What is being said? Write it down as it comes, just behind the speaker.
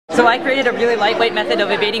So I created a really lightweight method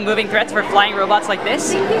of evading moving threats for flying robots like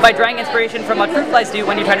this by drawing inspiration from what fruit flies do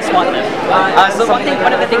when you try to swat them. So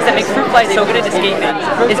one of the things that makes fruit flies so good at escaping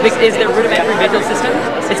is their rudimentary visual system.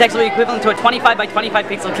 It's actually equivalent to a 25 by 25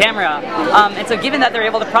 pixel camera, and so given that they're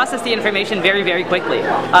able to process the information very, very quickly.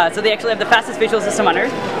 So they actually have the fastest visual system on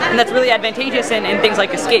Earth, and that's really advantageous in things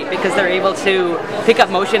like escape because they're able to pick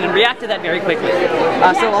up motion and react to that very quickly.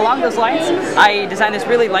 So along those lines, I designed this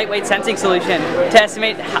really lightweight sensing solution to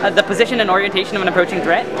estimate the position and orientation of an approaching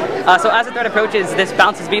threat. So as a threat approaches, this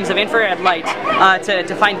bounces beams of infrared light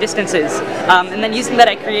to find distances, and then using that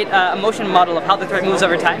I create a motion model of how the threat moves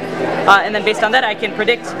over time, and then based on that I can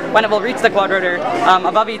predict when it will reach the quadrotor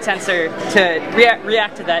above each sensor to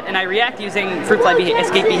react to that, and I react using fruit fly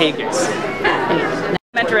escape behaviors.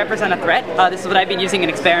 Meant to represent a threat. This is what I've been using in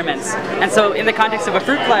experiments. And so in the context of a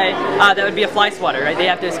fruit fly, that would be a fly swatter, right? They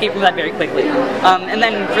have to escape from that very quickly. And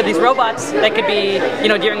then for these robots, that could be,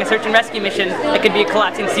 during a search and rescue mission, it could be a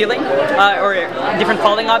collapsing ceiling or different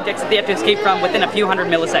falling objects that they have to escape from within a few hundred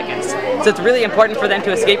milliseconds. So it's really important for them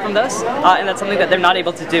to escape from those, and that's something that they're not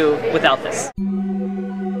able to do without this.